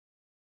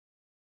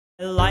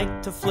I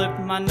like to flip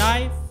my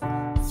knife,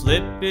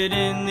 flip it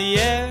in the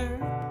air.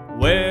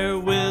 Where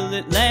will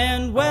it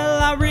land?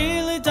 Well, I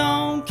really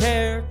don't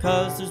care,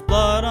 'cause there's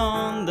blood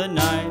on the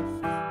knife,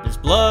 there's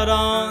blood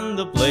on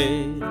the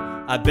blade.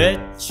 I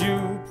bet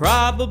you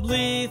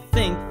probably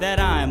think that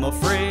I'm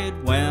afraid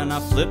when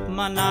I flip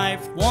my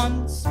knife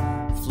once,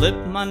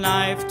 flip my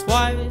knife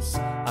twice.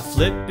 I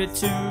flip it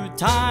 2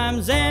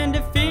 times and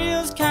it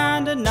feels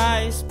kinda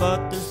nice,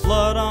 but there's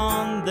blood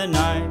on the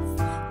knife,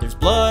 there's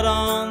blood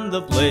on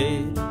the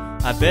blade.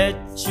 I bet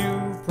you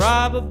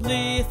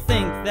probably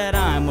think that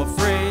I'm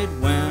afraid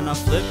when I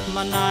flip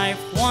my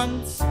knife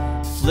once,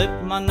 flip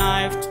my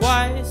knife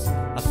twice.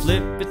 I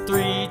flip it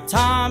 3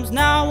 times,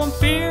 now I'm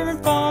fearing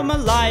for my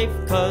life,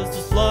 'cause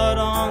there's blood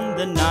on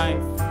the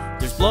knife,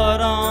 there's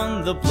blood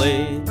on the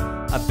blade.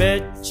 I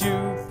bet you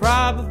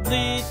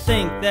probably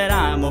think that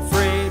I'm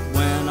afraid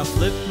when I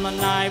flip my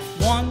knife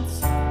once,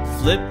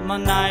 flip my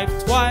knife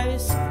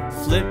twice.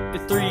 Flip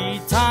it 3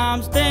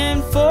 times,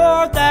 then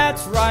 4,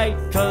 that's right,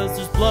 'cause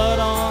there's blood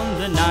on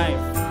the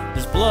knife,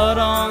 there's blood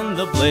on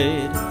the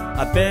blade.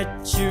 I bet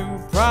you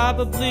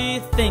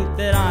probably think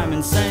that I'm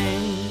insane.